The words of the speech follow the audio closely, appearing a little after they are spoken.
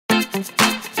Hi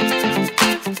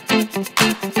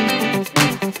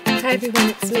everyone,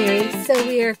 it's Mary. So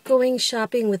we are going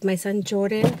shopping with my son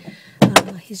Jordan.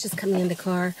 He's just coming in the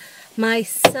car. My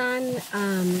son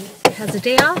has a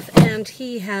day off and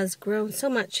he has grown so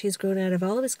much. He's grown out of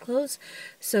all of his clothes.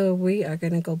 So we are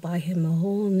going to go buy him a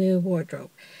whole new wardrobe.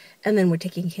 And then we're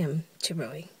taking him to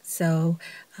rowing. So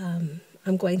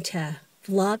I'm going to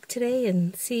vlog today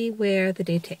and see where the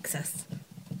day takes us.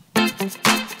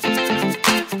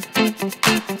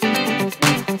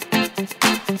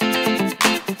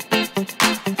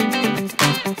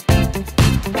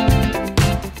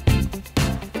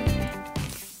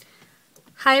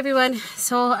 Hi everyone,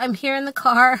 so I'm here in the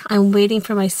car. I'm waiting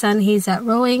for my son. He's at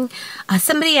rowing.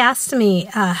 Somebody asked me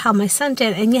how my son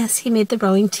did, and yes, he made the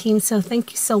rowing team, so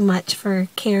thank you so much for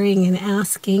caring and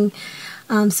asking.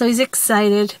 So he's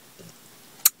excited,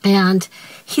 and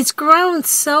he's grown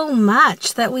so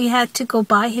much that we had to go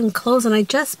buy him clothes, and I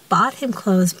just bought him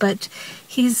clothes, but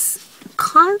he's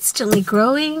constantly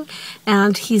growing,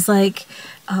 and he's like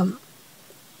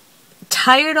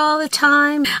tired all the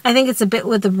time. I think it's a bit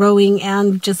with the rowing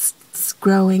and just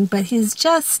growing, but he's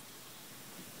just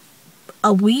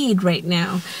a weed right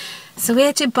now. So we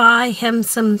had to buy him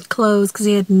some clothes because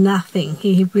he had nothing.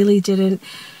 He really didn't.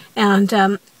 And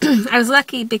I was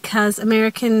lucky because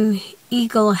American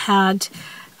Eagle had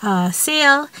a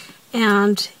sale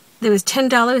and there was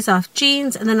 $10 off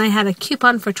jeans, and then I had a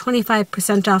coupon for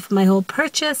 25% off my whole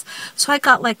purchase. So I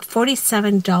got like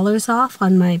 $47 off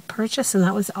on my purchase, and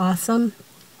that was awesome.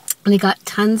 And I got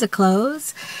tons of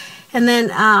clothes. And then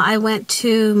I went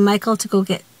to Michael's to go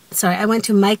get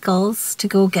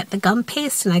the gum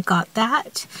paste, and I got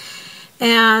that.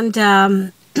 And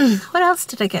what else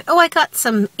did I get? Oh, I got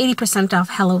some 80% off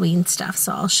Halloween stuff,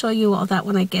 so I'll show you all that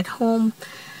when I get home.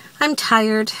 I'm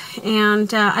tired,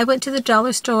 and I went to the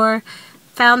dollar store,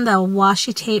 found the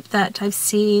washi tape that I've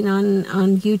seen on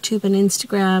YouTube and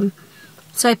Instagram.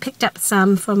 So I picked up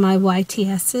some for my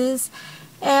YTSs,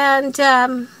 and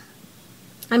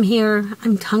I'm here.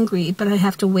 I'm hungry, but I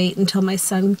have to wait until my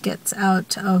son gets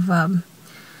out of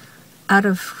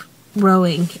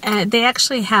rowing. They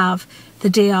actually have the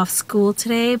day off school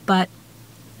today, but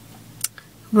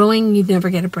rowing, you never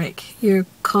get a break. You're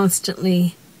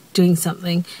constantly doing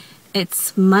something.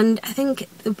 It's Monday. I think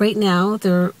right now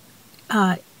they're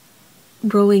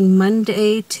rowing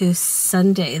Monday to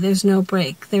Sunday. There's no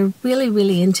break. They're really,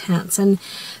 really intense, and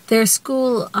their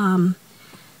school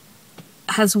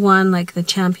has won like the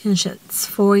championships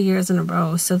 4 years in a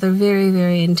row. So they're very,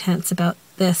 very intense about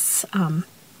this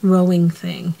rowing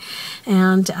thing.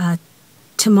 And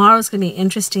tomorrow's going to be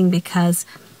interesting because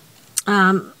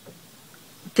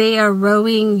they are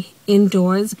rowing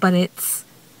indoors, but it's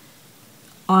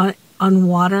on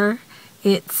water.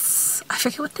 It's, I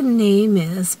forget what the name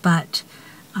is, but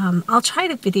I'll try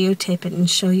to videotape it and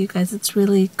show you guys. It's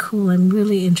really cool. I'm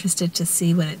really interested to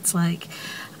see what it's like.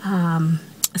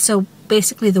 So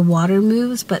basically the water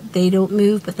moves, but they don't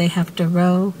move, but they have to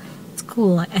row. It's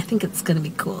cool. I think it's going to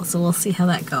be cool. So we'll see how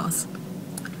that goes.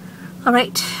 All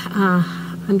right.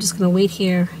 I'm just going to wait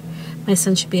here. My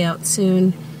son should be out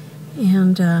soon.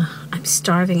 And I'm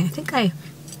starving. I think I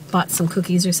bought some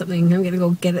cookies or something. I'm going to go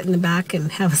get it in the back and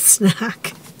have a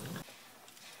snack.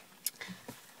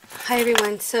 Hi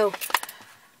everyone. So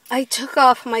I took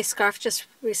off my scarf just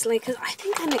recently because I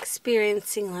think I'm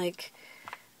experiencing like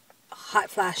hot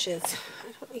flashes.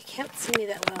 You can't see me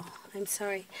that well. I'm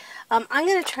sorry. I'm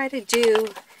going to try to do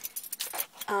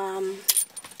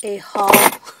a haul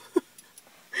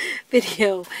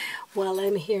video while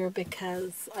I'm here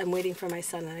because I'm waiting for my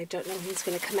son and I don't know when he's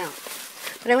going to come out.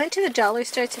 But I went to the dollar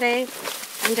store today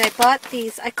and I bought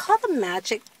these. I call them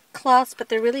magic cloths, but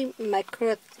they're really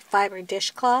microfiber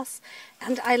dishcloths,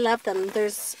 and I love them.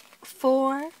 There's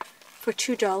 4 for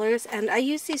 $2, and I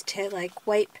use these to like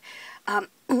wipe.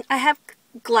 I have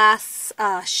glass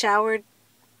showered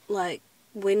like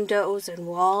windows and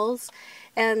walls,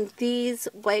 and these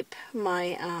wipe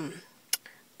my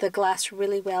the glass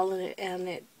really well, and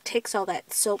it takes all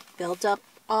that soap buildup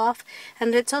off.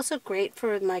 And it's also great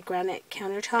for my granite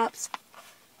countertops,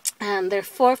 and they're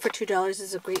 4 for $2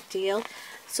 is a great deal,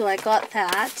 so I got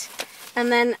that.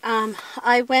 And then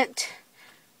I went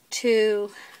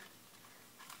to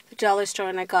the dollar store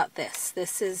and I got this.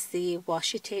 This is the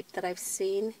washi tape that I've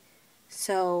seen,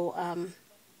 so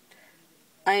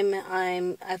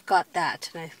I've got that,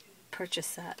 and I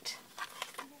purchased that.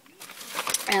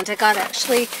 And I got I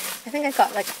think I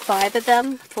got like 5 of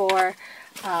them for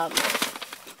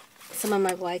some of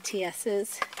my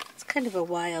YTSs. It's kind of a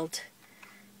wild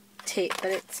tape,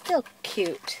 but it's still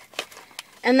cute.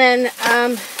 And then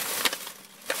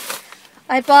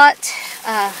I bought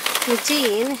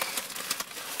Nadine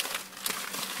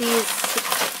these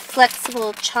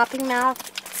flexible chopping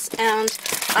mats, and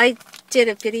I did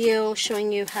a video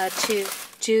showing you how to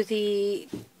do the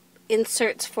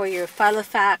inserts for your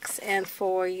Filofax and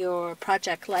for your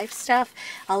Project Life stuff.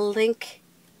 I'll link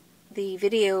the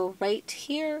video right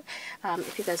here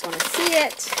if you guys want to see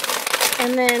it.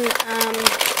 And then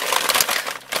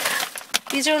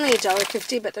these are only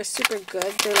 $1.50, but they're super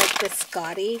good. They're like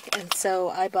biscotti, and so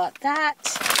I bought that.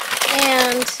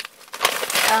 And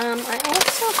I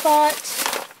also bought,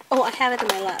 oh, I have it in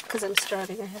my lap because I'm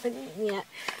starving. I haven't eaten yet,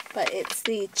 but it's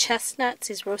the chestnuts,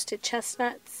 these roasted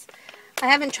chestnuts. I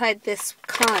haven't tried this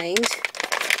kind,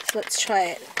 so let's try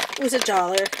it. It was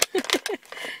 $1.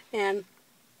 And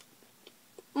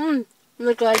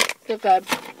they're good. They're good.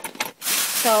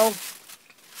 So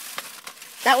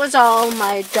that was all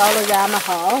my Dollarama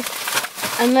haul.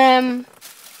 And then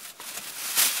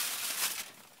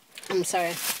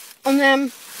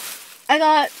I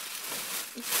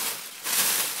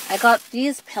got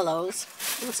these pillows.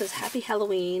 It says Happy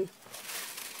Halloween.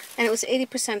 And it was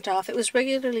 80% off. It was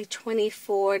regularly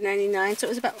 $24.99, so it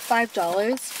was about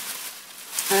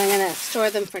 $5. And I'm going to store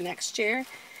them for next year.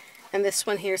 And this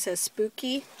one here says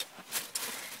Spooky.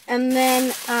 And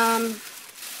then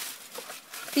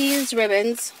these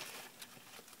ribbons,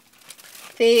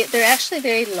 they're actually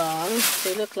very long.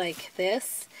 They look like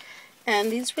this.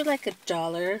 And these were like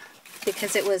 $1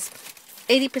 because it was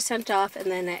 80% off and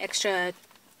then an extra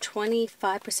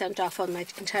 25% off on my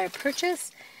entire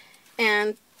purchase.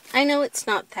 And I know it's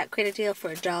not that great a deal for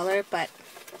 $1, but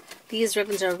these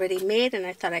ribbons are already made, and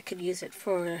I thought I could use it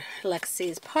for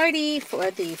Lexi's party,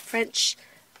 for the French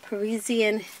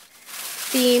Parisian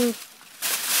theme.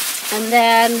 And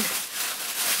then,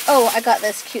 oh, I got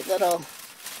this cute little,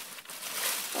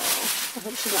 I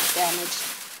hope she's not damaged.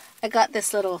 I got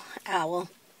this little owl,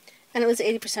 and it was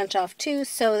 80% off too,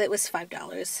 so it was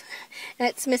 $5. And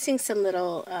it's missing some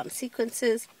little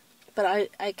sequences, but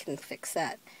I can fix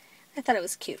that. I thought it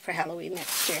was cute for Halloween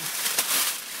next year.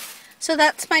 So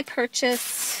that's my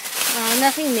purchase.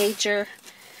 Nothing major,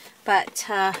 but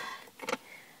I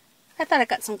thought I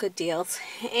got some good deals.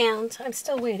 And I'm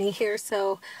still waiting here,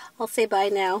 so I'll say bye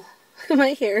now. My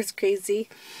hair is crazy.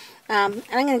 And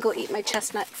I'm going to go eat my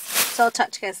chestnuts. So I'll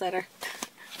talk to you guys later.